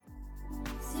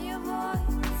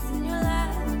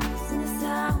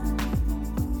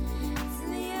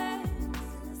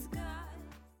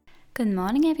Good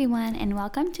morning, everyone, and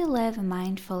welcome to Live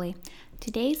Mindfully.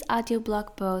 Today's audio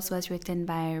blog post was written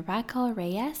by Raquel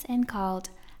Reyes and called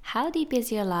How Deep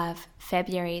Is Your Love?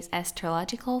 February's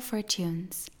Astrological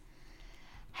Fortunes.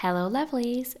 Hello,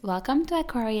 lovelies. Welcome to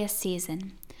Aquarius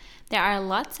season. There are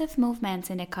lots of movements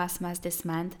in the cosmos this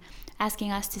month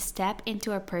asking us to step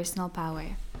into our personal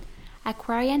power.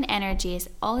 Aquarian energy is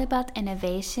all about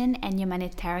innovation and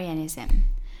humanitarianism,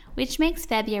 which makes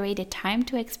February the time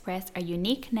to express our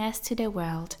uniqueness to the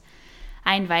world.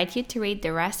 I invite you to read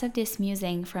the rest of this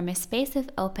musing from a space of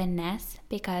openness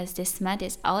because this month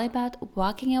is all about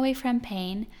walking away from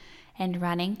pain and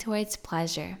running towards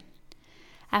pleasure.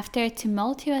 After a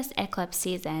tumultuous eclipse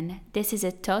season, this is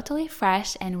a totally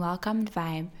fresh and welcomed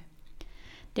vibe.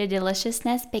 The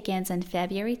deliciousness begins on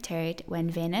February 3rd when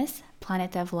Venus,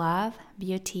 planet of love,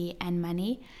 beauty, and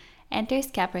money, enters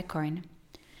Capricorn.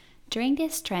 During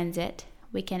this transit,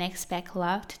 we can expect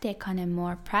love to take on a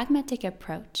more pragmatic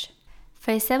approach.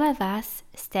 For some of us,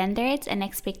 standards and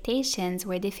expectations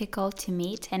were difficult to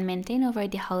meet and maintain over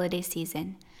the holiday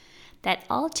season. That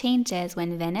all changes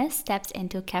when Venus steps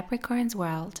into Capricorn's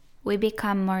world. We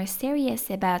become more serious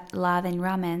about love and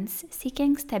romance,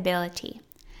 seeking stability.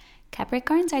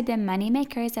 Capricorns are the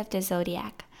moneymakers of the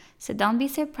zodiac, so don't be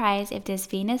surprised if this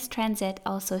Venus transit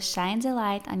also shines a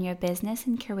light on your business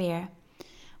and career.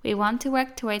 We want to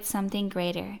work towards something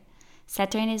greater.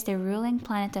 Saturn is the ruling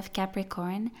planet of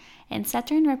Capricorn, and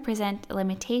Saturn represents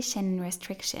limitation and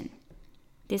restriction.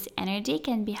 This energy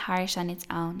can be harsh on its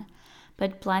own,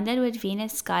 but blended with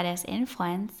Venus goddess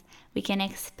influence, we can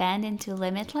expand into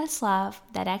limitless love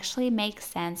that actually makes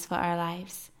sense for our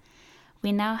lives.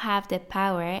 We now have the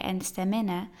power and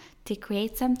stamina to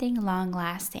create something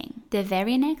long-lasting. The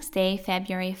very next day,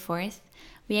 February 4th,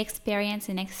 we experience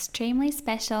an extremely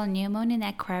special new moon in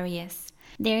Aquarius.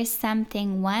 There is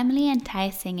something warmly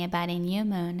enticing about a new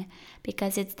moon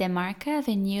because it's the marker of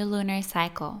a new lunar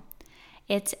cycle.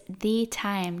 It's the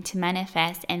time to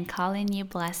manifest and call in new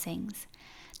blessings.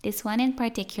 This one in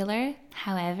particular,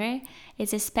 however,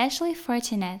 is especially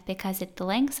fortunate because it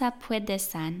links up with the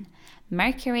Sun,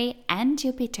 Mercury, and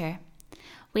Jupiter.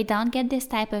 We don't get this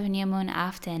type of new moon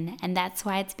often, and that's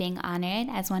why it's being honored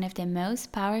as one of the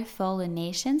most powerful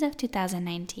lunations of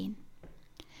 2019.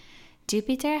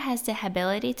 Jupiter has the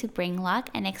ability to bring luck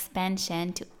and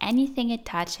expansion to anything it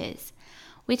touches,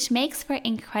 which makes for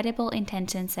incredible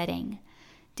intention setting.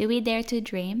 Do we dare to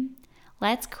dream?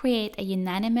 Let's create a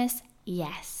unanimous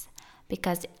yes,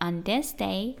 because on this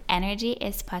day, energy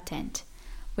is potent.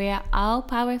 We are all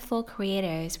powerful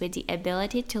creators with the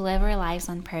ability to live our lives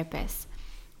on purpose.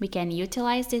 We can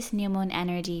utilize this new moon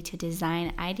energy to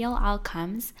design ideal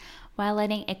outcomes while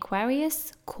letting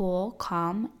Aquarius' cool,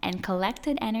 calm, and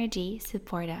collected energy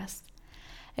support us.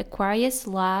 Aquarius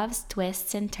loves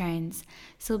twists and turns,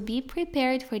 so be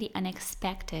prepared for the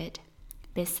unexpected.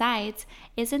 Besides,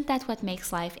 isn't that what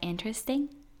makes life interesting?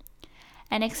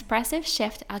 An expressive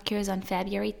shift occurs on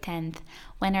February 10th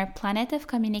when our planet of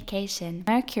communication,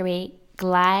 Mercury,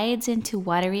 glides into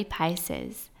watery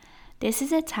Pisces. This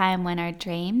is a time when our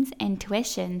dreams,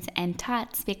 intuitions, and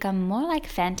thoughts become more like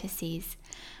fantasies.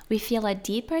 We feel a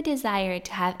deeper desire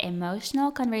to have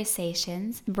emotional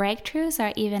conversations. Breakthroughs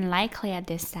are even likely at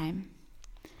this time.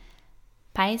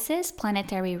 Pisces'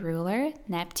 planetary ruler,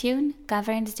 Neptune,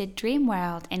 governs the dream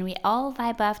world, and we all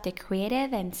vibe off the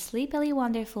creative and sleepily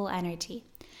wonderful energy.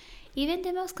 Even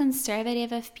the most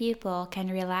conservative of people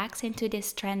can relax into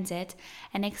this transit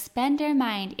and expand their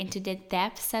mind into the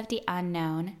depths of the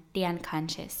unknown, the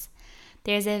unconscious.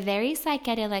 There's a very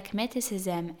psychedelic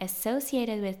mysticism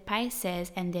associated with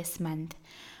Pisces and this month.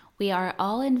 We are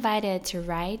all invited to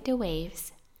ride the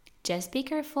waves. Just be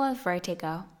careful of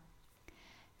vertigo.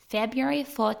 February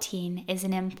 14 is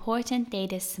an important day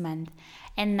this month,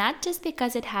 and not just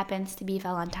because it happens to be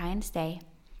Valentine's Day.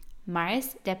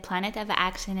 Mars, the planet of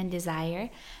action and desire,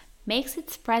 makes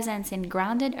its presence in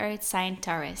grounded Earth sign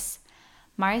Taurus.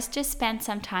 Mars just spent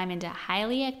some time in the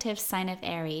highly active sign of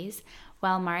Aries.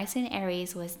 While Mars in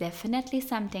Aries was definitely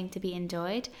something to be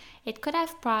enjoyed, it could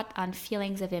have brought on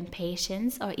feelings of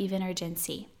impatience or even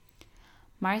urgency.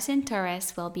 Mars in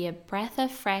Taurus will be a breath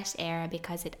of fresh air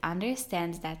because it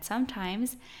understands that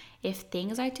sometimes, if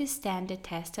things are to stand the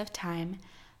test of time,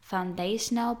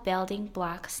 foundational building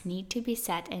blocks need to be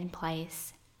set in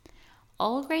place.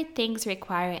 All great things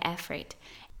require effort,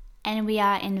 and we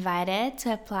are invited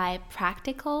to apply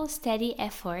practical, steady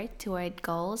effort toward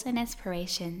goals and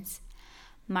aspirations.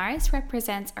 Mars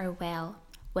represents our will.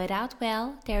 Without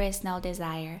will, there is no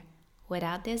desire.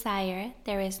 Without desire,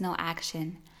 there is no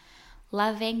action.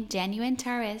 Loving, genuine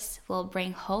Taurus will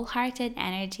bring wholehearted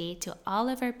energy to all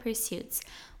of our pursuits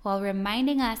while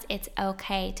reminding us it's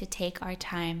okay to take our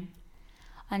time.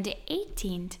 On the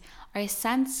 18th, our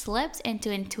sun slips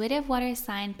into intuitive water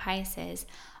sign Pisces,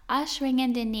 ushering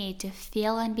in the need to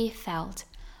feel and be felt.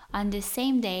 On the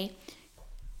same day,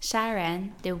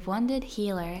 Charon, the wounded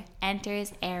healer,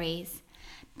 enters Aries.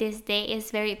 This day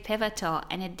is very pivotal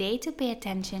and a day to pay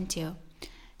attention to.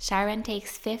 Charon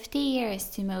takes 50 years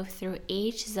to move through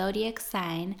each zodiac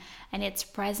sign, and its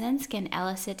presence can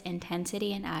elicit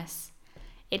intensity in us.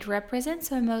 It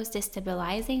represents our most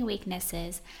destabilizing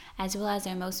weaknesses as well as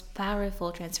our most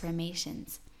powerful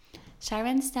transformations.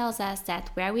 Charon tells us that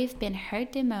where we've been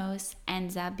hurt the most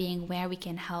ends up being where we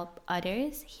can help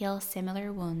others heal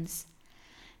similar wounds.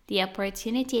 The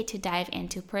opportunity to dive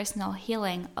into personal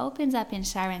healing opens up in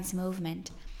Charon's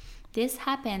movement. This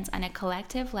happens on a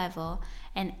collective level,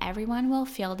 and everyone will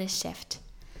feel this shift.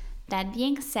 That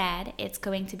being said, it's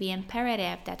going to be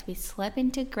imperative that we slip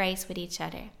into grace with each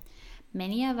other.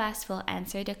 Many of us will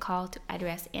answer the call to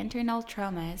address internal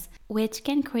traumas, which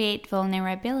can create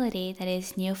vulnerability that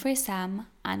is new for some,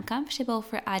 uncomfortable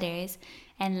for others,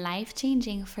 and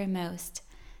life-changing for most.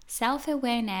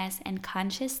 Self-awareness and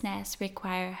consciousness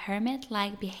require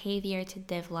hermit-like behavior to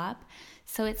develop,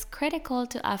 so it's critical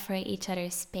to offer each other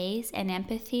space and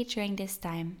empathy during this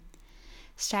time.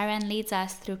 Charon leads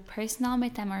us through personal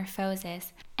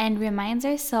metamorphosis and reminds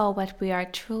our soul what we are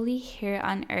truly here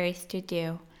on earth to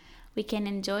do. We can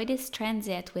enjoy this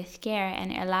transit with care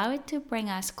and allow it to bring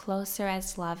us closer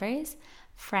as lovers,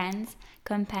 friends,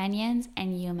 companions,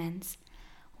 and humans.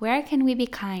 Where can we be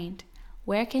kind?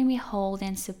 Where can we hold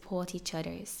and support each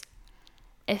other's?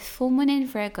 A full moon in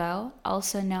Virgo,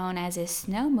 also known as a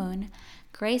snow moon,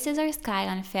 graces our sky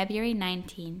on February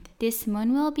 19th. This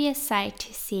moon will be a sight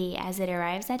to see as it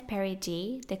arrives at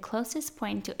perigee, the closest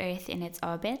point to Earth in its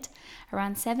orbit,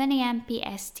 around 7 a.m.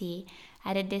 PST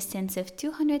at a distance of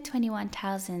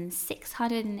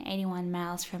 221,681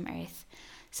 miles from Earth.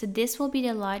 So this will be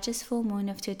the largest full moon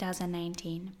of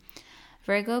 2019.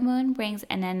 Virgo moon brings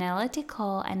an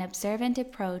analytical and observant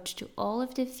approach to all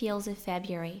of the fields of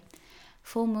February.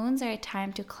 Full moons are a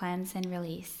time to cleanse and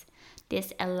release.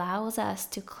 This allows us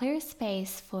to clear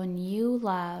space for new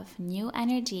love, new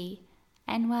energy,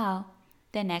 and well,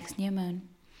 the next new moon.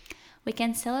 We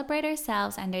can celebrate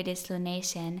ourselves under this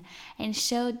lunation and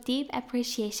show deep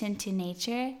appreciation to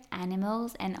nature,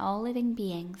 animals, and all living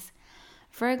beings.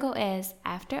 Virgo is,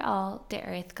 after all, the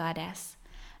earth goddess.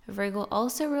 Virgo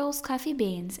also rules coffee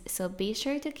beans, so be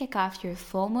sure to kick off your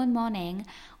full moon morning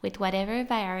with whatever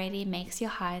variety makes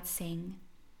your heart sing.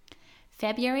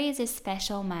 February is a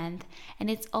special month, and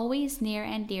it's always near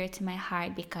and dear to my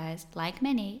heart because, like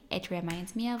many, it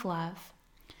reminds me of love.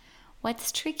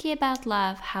 What's tricky about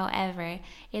love, however,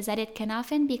 is that it can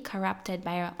often be corrupted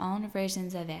by our own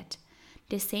versions of it.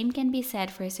 The same can be said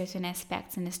for certain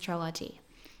aspects in astrology.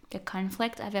 The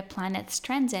conflict of a planet's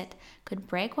transit could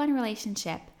break one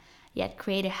relationship, yet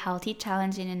create a healthy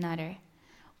challenge in another.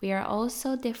 We are all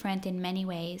so different in many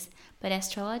ways, but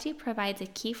astrology provides a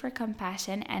key for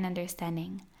compassion and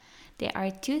understanding. There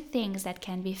are two things that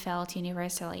can be felt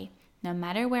universally, no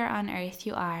matter where on earth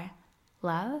you are: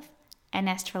 love and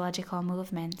astrological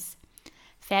movements.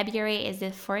 February is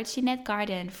the fortunate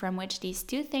garden from which these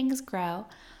two things grow,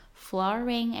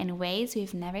 flowering in ways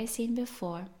we've never seen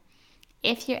before.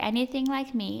 If you're anything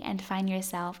like me and find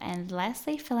yourself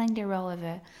endlessly filling the role of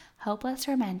a hopeless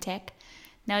romantic,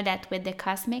 know that with the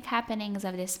cosmic happenings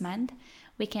of this month,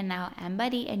 we can now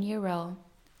embody a new role: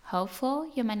 hopeful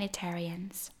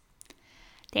humanitarians.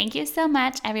 Thank you so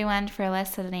much, everyone, for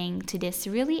listening to this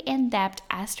really in-depth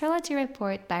astrology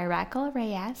report by Raquel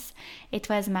Reyes. It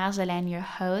was Marjolaine, your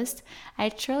host. I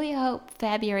truly hope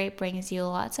February brings you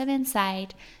lots of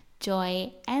insight,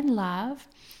 joy, and love.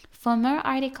 For more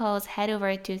articles, head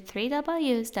over to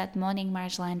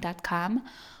www.morningmarjolaine.com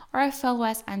or follow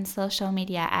us on social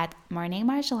media at Morning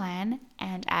Marjolaine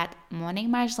and at Morning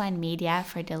Marjolaine Media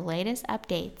for the latest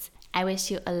updates. I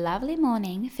wish you a lovely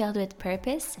morning filled with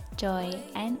purpose, joy,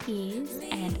 and ease,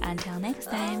 and until next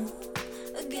time.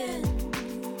 Again,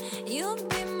 you'll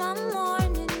be my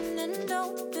morning and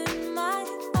open